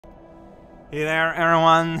Hey there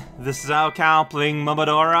everyone, this is Alcal playing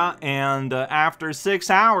Momodora, and after 6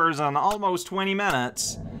 hours and almost 20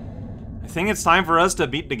 minutes, I think it's time for us to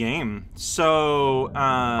beat the game. So,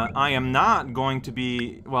 I am not going to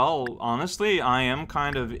be, well, honestly, I am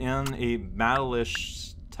kind of in a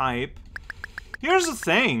battle-ish type. Here's the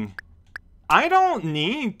thing, I don't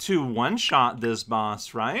need to one-shot this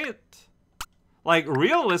boss, right? Like,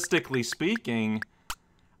 realistically speaking,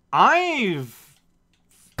 I've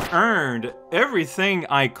earned everything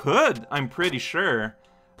I could, I'm pretty sure.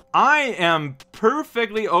 I am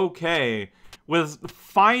perfectly okay with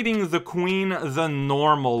fighting the queen the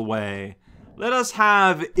normal way. Let us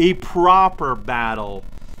have a proper battle.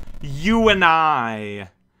 You and I.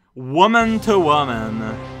 Woman to woman.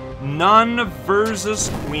 Nun versus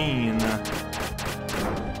queen. Do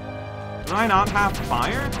I not have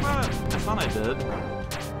fire? But I thought I did.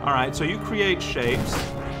 Alright, so you create shapes.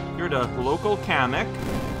 You're the local Kamek.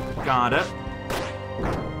 Got it.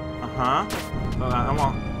 I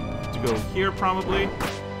want to go here, probably.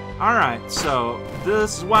 Alright, so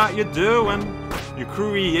this is what you're doing. You're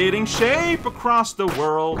creating shape across the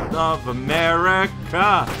world of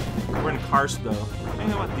America. We're in Karst, though. I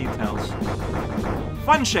know what details.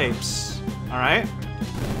 Fun shapes. Alright.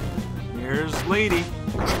 Here's Lady.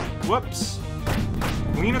 Whoops.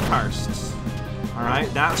 Queen of Karst.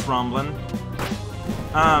 Alright, that's rumbling.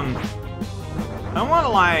 I don't want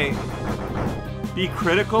to, like, be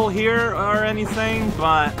critical here or anything,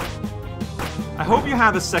 but I hope you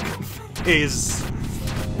have a second phase,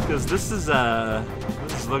 because this is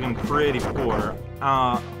looking pretty poor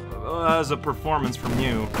as a performance from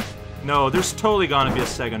you. No, there's totally gonna be a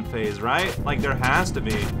second phase, right? Like, there has to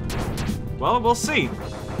be. Well, we'll see.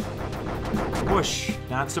 Whoosh.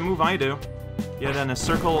 That's a move I do. Yeah, then a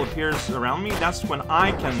circle appears around me. That's when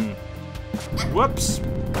I can... Whoops.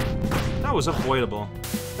 That was avoidable.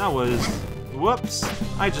 That was... Whoops.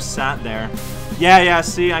 I just sat there. Yeah,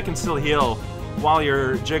 see, I can still heal while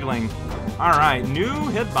you're jiggling. Alright, new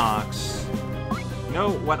hitbox. You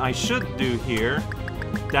know what I should do here?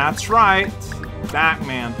 That's right.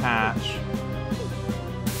 Batman patch.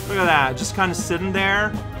 Look at that. Just kind of sitting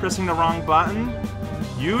there, pressing the wrong button.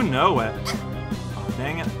 You know it. Oh,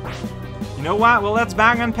 dang it. You know what? Well, let's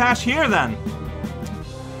Batman patch here, then.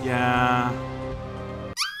 Yeah...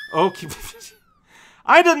 Okay.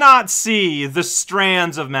 I did not see the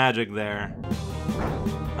strands of magic there.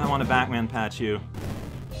 I want to Batman patch you.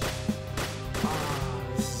 Oh,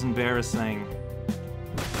 this is embarrassing.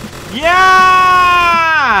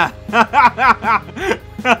 Yeah!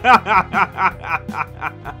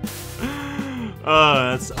 Oh,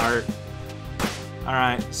 that's art.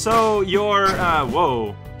 Alright, so your,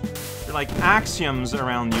 whoa. You're like axioms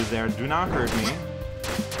around you there. Do not hurt me.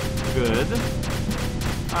 Good.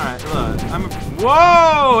 Alright, look,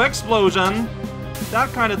 whoa! Explosion!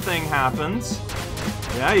 That kind of thing happens.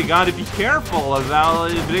 Yeah, you gotta be careful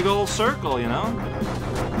about a big old circle, you know?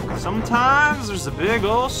 Sometimes there's a big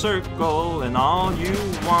old circle, and all you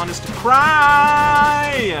want is to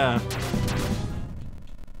cry!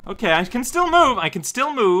 Okay, I can still move. I can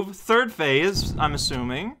still move. Third phase, I'm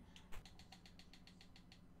assuming.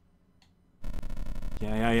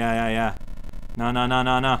 Yeah.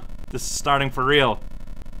 No. This is starting for real.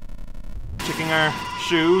 Checking our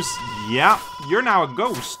shoes. Yep, you're now a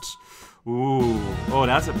ghost. Ooh. Oh,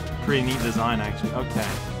 that's a pretty neat design, actually. Okay.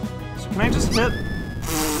 So can I just hit?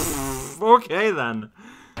 Okay, then.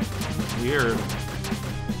 Weird.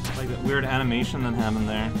 Like that weird animation that happened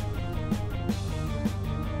there.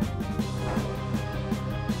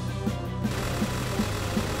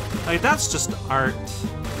 Like, that's just art.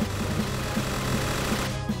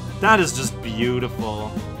 That is just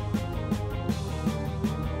beautiful.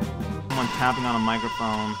 Someone tapping on a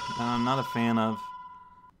microphone that I'm not a fan of.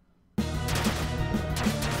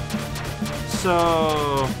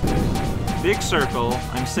 So, big circle.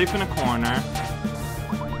 I'm safe in a corner.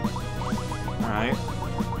 Alright.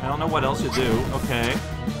 I don't know what else to do. Okay.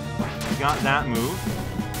 You got that move.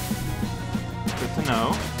 Good to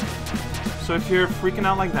know. So if you're freaking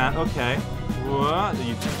out like that, okay. What?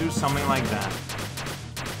 You just do something like that.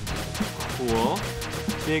 Cool.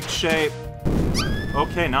 Big shape.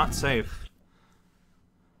 Okay, not safe.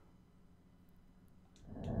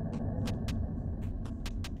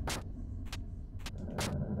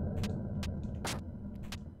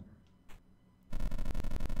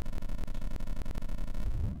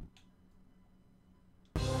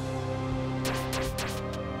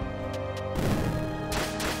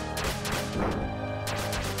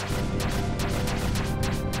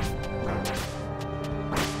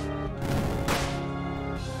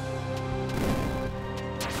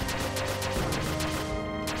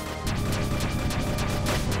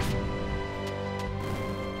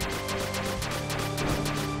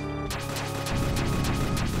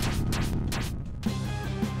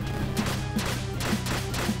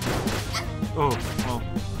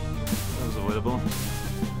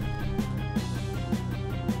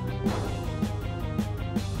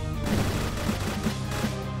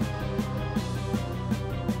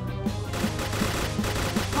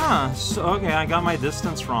 Huh, so, okay, I got my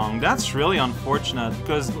distance wrong. That's really unfortunate,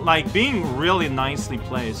 because, like, being really nicely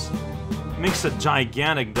placed makes a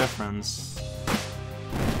gigantic difference.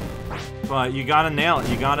 But you gotta nail it.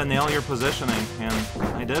 You gotta nail your positioning, and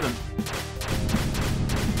I didn't.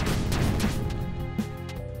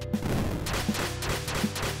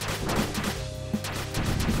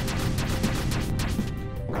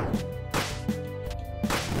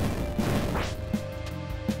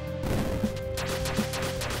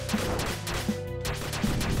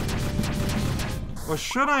 Or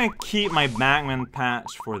should I keep my Backman patch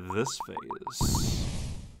for this phase?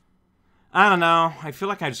 I don't know. I feel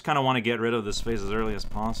like I just kind of want to get rid of this phase as early as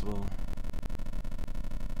possible.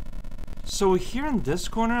 So here in this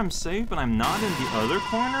corner I'm safe, but I'm not in the other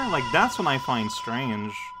corner? Like, that's what I find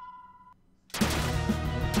strange.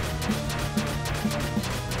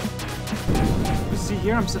 See,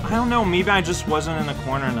 here I'm I don't know, maybe I just wasn't in the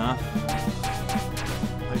corner enough.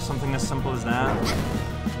 Like something as simple as that.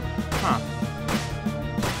 Huh.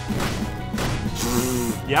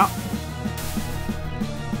 Yeah.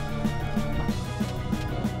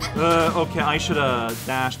 Okay, I should have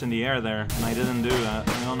dashed in the air there, and I didn't do that.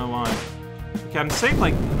 I don't know why. Okay, I'm safe,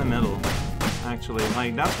 like, in the middle, actually.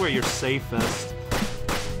 Like, that's where you're safest.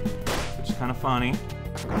 Which is kind of funny.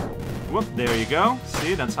 Whoop, there you go.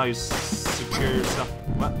 See, that's how you secure yourself.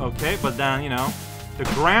 What? Okay, but then, you know, the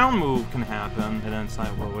ground move can happen, and then it's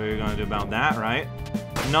like, well, what are you gonna do about that, right?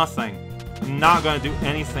 Nothing. I'm not gonna do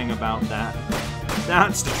anything about that.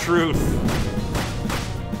 That's the truth.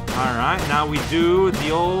 Alright, now we do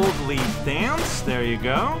the old lead dance. There you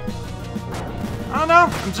go. I don't know.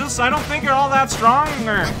 I don't think you're all that strong.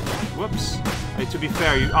 Or, whoops. Hey, to be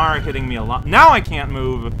fair, you are hitting me a lot. Now I can't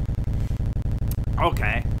move.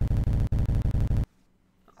 Okay.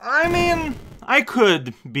 I mean, I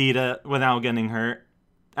could beat it without getting hurt.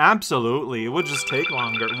 Absolutely. It would just take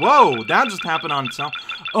longer. Whoa, that just happened on its own.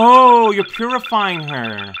 Oh, you're purifying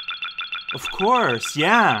her. Of course,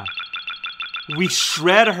 yeah. We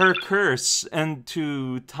shred her curse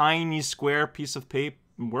into tiny square piece of paper.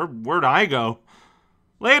 Where'd I go?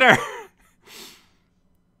 Later!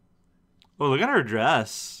 Oh, look at her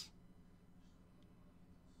dress.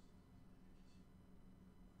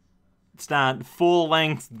 It's that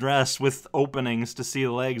full-length dress with openings to see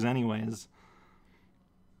the legs anyways.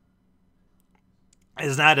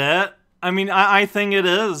 Is that it? I mean, I think it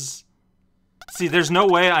is. See, there's no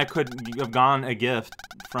way I could have gone a gift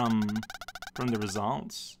from the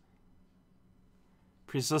results.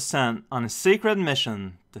 Priest was sent on a sacred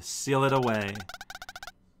mission to seal it away.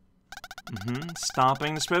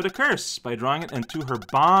 Stopping the spread of the curse by drawing it into her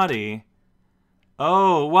body.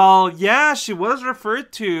 Oh, well, yeah, she was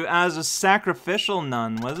referred to as a sacrificial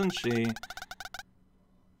nun, wasn't she?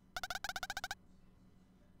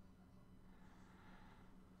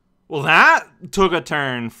 Well, that took a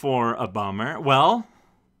turn for a bummer. Well,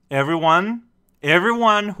 everyone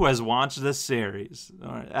who has watched this series,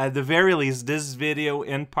 or at the very least this video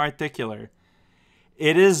in particular,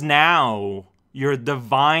 it is now your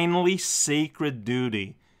divinely sacred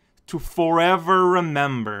duty to forever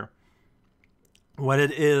remember what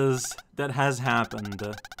it is that has happened.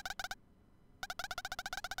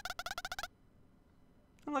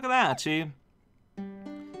 Look at that, she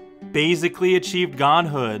basically achieved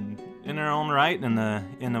godhood in her own right, in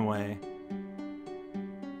a way.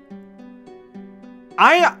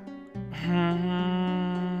 I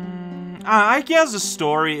guess the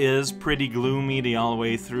story is pretty gloomy the all the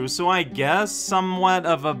way through, so I guess somewhat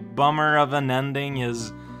of a bummer of an ending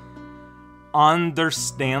is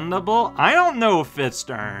understandable. I don't know if it's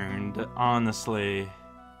earned, honestly.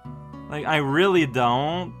 Like, I really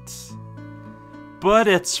don't. But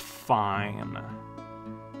it's fine.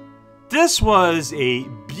 This was a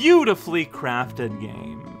beautifully crafted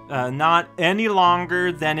game. Not any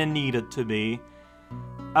longer than it needed to be.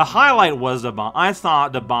 A highlight was the boss. I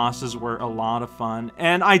thought the bosses were a lot of fun,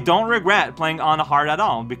 and I don't regret playing on hard at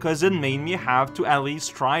all, because it made me have to at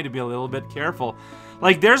least try to be a little bit careful.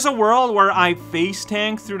 Like, there's a world where I face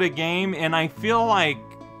tank through the game, and I feel like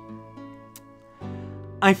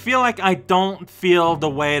I don't feel the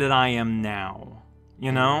way that I am now,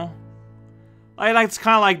 you know? Like, it's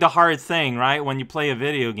kind of like the hard thing, right, when you play a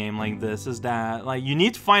video game like this, is that, like, you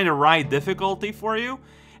need to find the right difficulty for you.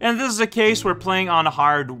 And this is a case where playing on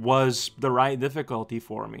hard was the right difficulty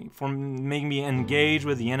for me, for making me engage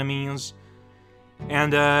with the enemies.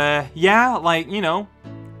 And, yeah, like, you know,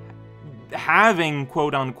 having,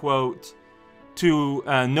 quote-unquote, to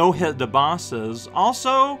no-hit the bosses,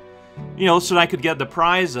 also, you know, so that I could get the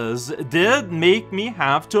prizes, did make me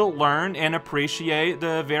have to learn and appreciate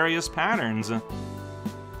the various patterns.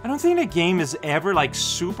 I don't think the game is ever, like,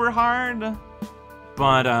 super hard,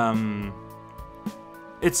 but,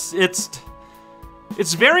 it's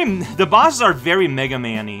very, the bosses are very Mega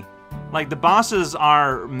Man-y. Like, the bosses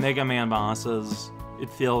are Mega Man bosses, it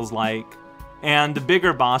feels like. And the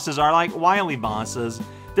bigger bosses are like Wily bosses.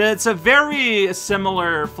 It's a very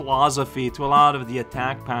similar philosophy to a lot of the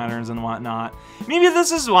attack patterns and whatnot. Maybe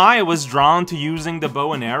this is why I was drawn to using the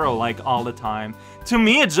bow and arrow like all the time. To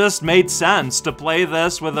me, it just made sense to play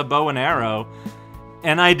this with a bow and arrow.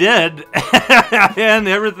 And I did. And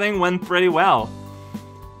everything went pretty well.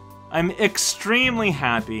 I'm extremely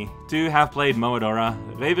happy to have played Momodora,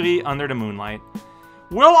 Rêverie Under the Moonlight.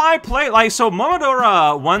 Will I play, like, so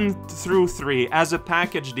Momodora 1 through 3 as a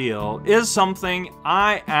package deal is something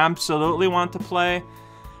I absolutely want to play,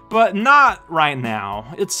 but not right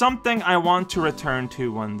now. It's something I want to return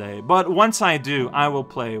to one day, but once I do, I will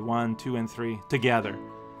play 1, 2, and 3 together.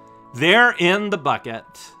 They're in the bucket.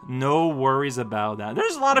 No worries about that.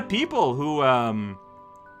 There's a lot of people who,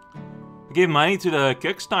 gave money to the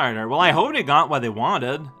Kickstarter. Well, I hope they got what they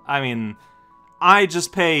wanted. I mean, I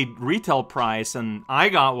just paid retail price and I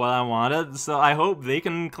got what I wanted, so I hope they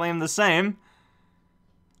can claim the same.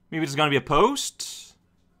 Maybe there's gonna be a post?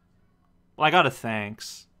 Well, I got a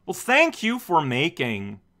thanks. Well, thank you for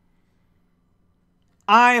making.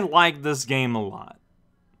 I like this game a lot.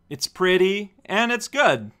 It's pretty and it's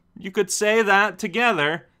good. You could say that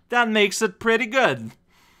together. That makes it pretty good.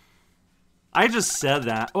 I just said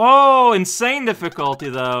that. Oh, insane difficulty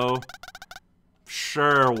though.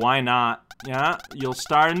 Sure, why not? Yeah, you'll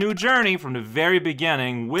start a new journey from the very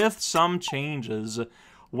beginning with some changes.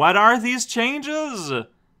 What are these changes?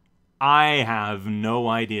 I have no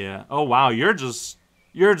idea. Oh wow, you're just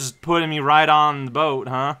putting me right on the boat,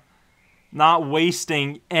 huh? Not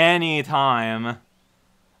wasting any time.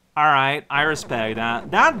 Alright, I respect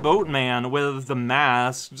that. That boatman with the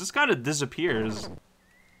mask just kind of disappears.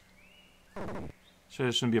 Sure,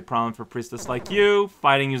 this shouldn't be a problem for priestess like you.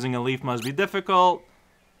 Fighting using a leaf must be difficult.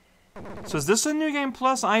 So is this a New Game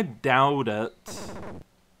Plus? I doubt it.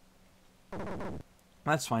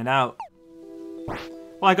 Let's find out.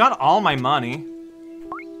 Well, I got all my money.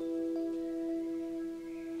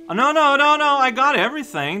 Oh, no, I got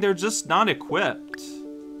everything. They're just not equipped.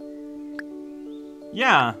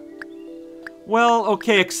 Yeah. Well,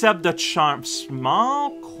 okay, except the charm.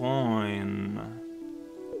 Small coin.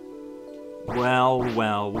 Well.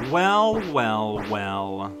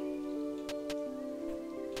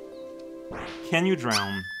 Can you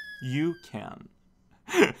drown? You can.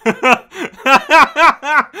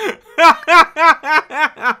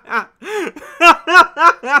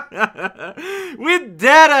 We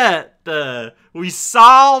did it! We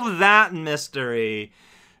solved that mystery.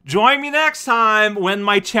 Join me next time when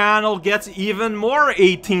my channel gets even more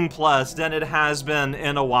 18+ than it has been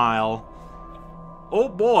in a while. Oh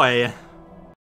boy.